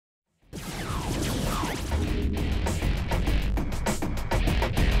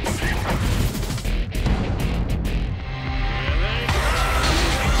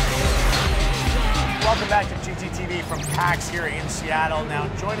PAX here in Seattle. Now,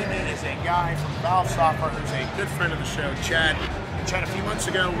 joining me is a guy from Valve Software who's a good friend of the show, Chad. And Chad, a few months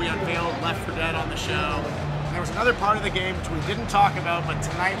ago, we unveiled Left 4 Dead on the show. And there was another part of the game which we didn't talk about, but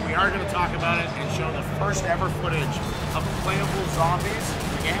tonight we are going to talk about it and show the first ever footage of playable zombies in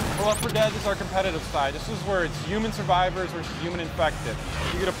the game. Well, Left 4 Dead is our competitive side. This is where it's human survivors versus human infected.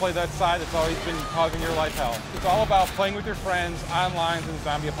 You're going to play that side that's always been causing your life hell. It's all about playing with your friends online in the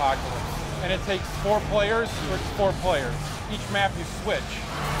zombie apocalypse. And it takes 4 players versus 4 players. Each map you switch,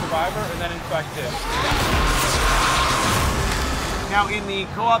 survivor and then infected. Now in the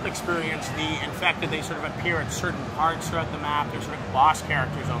co-op experience, the infected, they sort of appear at certain parts throughout the map. They're sort of boss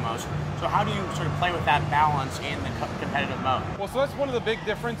characters almost. So how do you sort of play with that balance in the competitive mode? Well, so that's one of the big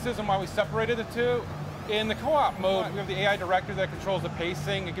differences and why we separated the two. In the co-op mode, we have the AI director that controls the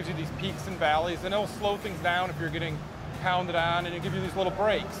pacing. It gives you these peaks and valleys, and it'll slow things down if you're getting pounded on, and it'll give you these little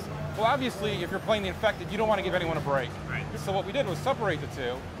breaks. Well, obviously, if you're playing the infected, you don't want to give anyone a break. Right. So what we did was separate the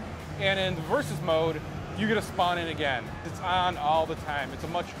two, and in the versus mode, you get to spawn in again. It's on all the time. It's a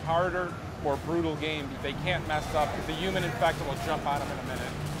much harder, more brutal game. They can't mess up because the human infected will jump on them in a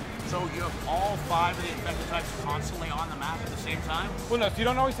minute. So you have all 5 of the infected types constantly on the map at the same time? Well, no, so you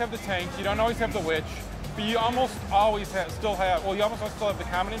don't always have the tanks, you don't always have the witch, but you almost always still have the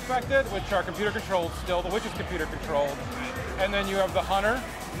common infected, which are computer controlled still. The witch is computer controlled. And then you have the hunter,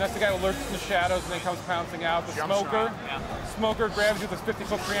 and that's the guy who lurks in the shadows and then comes pouncing out. The smoker. Smoker grabs you with his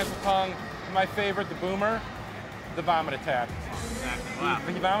 50-foot prehensile tongue. My favorite, the boomer, the vomit attack. Exactly. Wow.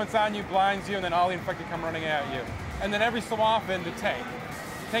 He vomits on you, blinds you, and then all the infected come running at you. And then every so often, the tank.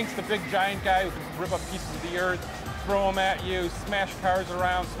 The tank's the big giant guy who can rip up pieces of the earth, throw them at you, smash cars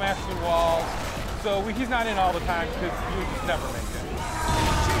around, smash through walls. So he's not in all the time because you would just never make it.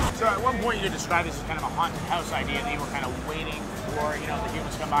 So at one point you described this as kind of a haunted house idea that you were kind of waiting for, the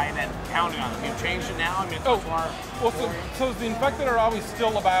humans to come by and then pounding on them. You've changed it now? I mean, it's much more... So the infected are always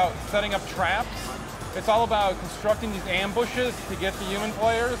still about setting up traps. It's all about constructing these ambushes to get the human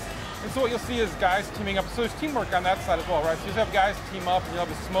players. And so what you'll see is guys teaming up. So there's teamwork on that side as well, right? So you just have guys team up, and you'll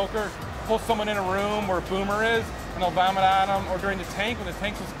have a smoker pull someone in a room where a boomer is, and they'll vomit on them. Or during the tank, when the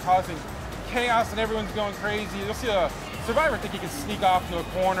tank's just causing chaos and everyone's going crazy, you'll see a survivor think he can sneak off into a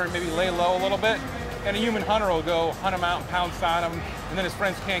corner and maybe lay low a little bit, and a human hunter will go hunt him out and pounce on him, and then his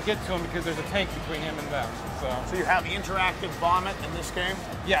friends can't get to him because there's a tank between him and them. So you have interactive vomit in this game?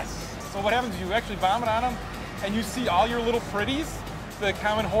 Yes. So what happens is you actually vomit on them, and you see all your little pretties, the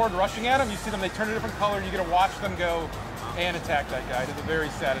common horde rushing at them. You see them, they turn a different color, and you get to watch them go and attack that guy. It's a very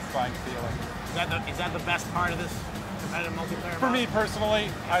satisfying feeling. Is that the best part of this competitive multiplayer? For me personally,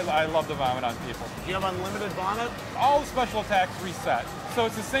 I love to vomit on people. Do you have unlimited vomit? All the special attacks reset. So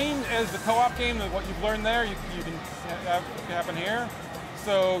it's the same as the co-op game. What you've learned there, you can have happen here.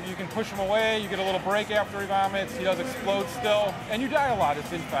 So you can push him away, you get a little break after he vomits, he does explode still, and you die a lot,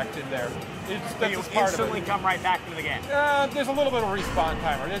 it's infected there. That's you instantly come right back into the game? There's a little bit of respawn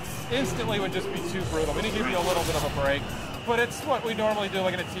timer. It's instantly would just be too brutal. We need to give you a little bit of a break. But it's what we normally do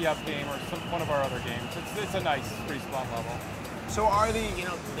like in a TF game or one of our other games. It's a nice respawn level. So are the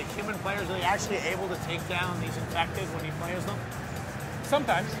human players, are they actually able to take down these infected when you play as them?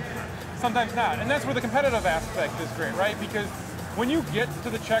 Sometimes. Sometimes not. And that's where the competitive aspect is great, right? Because when you get to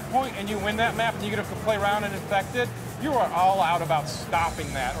the checkpoint and you win that map and you get to play around and infected, you are all out about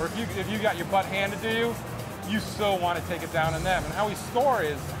stopping that. Or if you got your butt handed to you, you so want to take it down on them. And how we score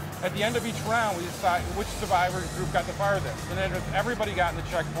is, at the end of each round, we decide which survivor group got the farthest. And then if everybody got in the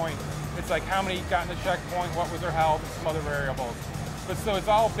checkpoint, it's like how many got in the checkpoint, what was their health, and some other variables. But so it's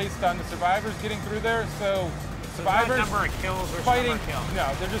all based on the survivors getting through there. So survivors number of kills or fighting, number of kills. No,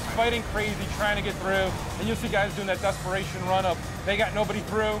 they're just fighting crazy, trying to get through. And you'll see guys doing that desperation run of, they got nobody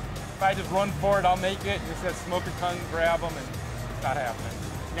through. If I just run for it, I'll make it. And you see that smoker tongue grab them, and it's not happening.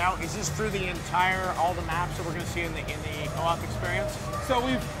 Now, is this through the all the maps that we're going to see in the co-op experience? So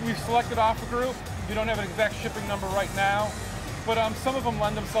we've selected off a group. We don't have an exact shipping number right now, but some of them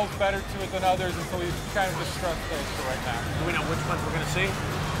lend themselves better to it than others, and so we've kind of just stressed those for right now. Do we know which ones we're going to see?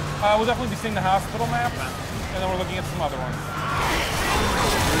 We'll definitely be seeing the hospital map, and then we're looking at some other ones.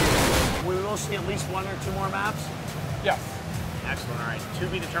 We will see at least 1 or 2 more maps? Yes. Excellent, all right. To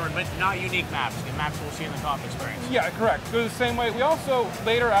be determined, but not unique maps. The maps we'll see in the co-op experience. Yeah, correct. They're the same way. We also,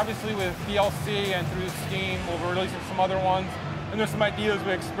 later, obviously, with DLC and through Steam, we'll be releasing some other ones. And there's some ideas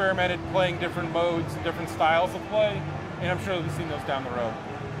we experimented playing different modes and different styles of play. And I'm sure we'll be seeing those down the road.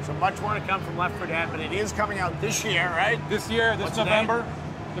 So much more to come from Left 4 Dead, but it is coming out this year, right? This year, this November.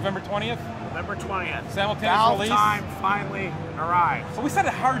 November 20th. November 20th. Simultaneous Valve release. time finally arrived. So we set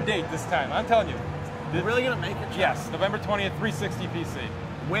a hard date this time, I'm telling you. We're really going to make it? John? Yes, November 20th, 360 PC.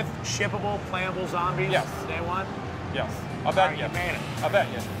 With shippable, playable zombies? Yes. Day one? Yes. I'll bet you. You made it. I'll bet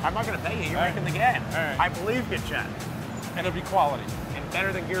you. I'm not going to bet you. You're All right. making the game. All right. I believe you, Chad. And it'll be quality. And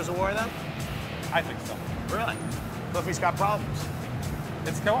better than Gears of War, though? I think so. Really? Cliffy's got problems.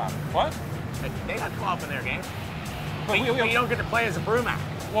 It's co-op. What? They got co-op in their game. But But you don't get to play as a Brumac.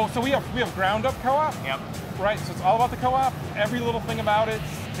 well, so we have ground up co-op. Yep. Right. So it's all about the co-op. Every little thing about it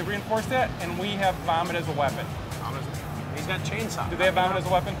to reinforce that, and we have vomit as a weapon. He's got chainsaw. Do they have vomit as a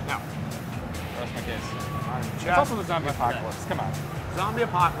weapon? No. That's my case. It's Chad, also the zombie apocalypse. Come on. Zombie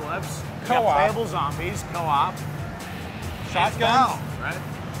apocalypse. You Co-op. got playable zombies. Co-op. Shotguns. Right?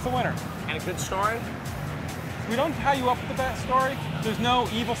 It's a winner. And a good story. We don't tie you up with the backstory. There's no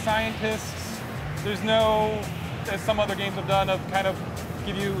evil scientists. There's no, as some other games have done, of kind of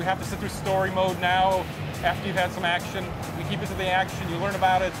you have to sit through story mode now after you've had some action. We keep it to the action. You learn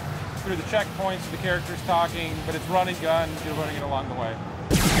about it through the checkpoints, the characters talking, but it's run and gun. You're learning it along the way.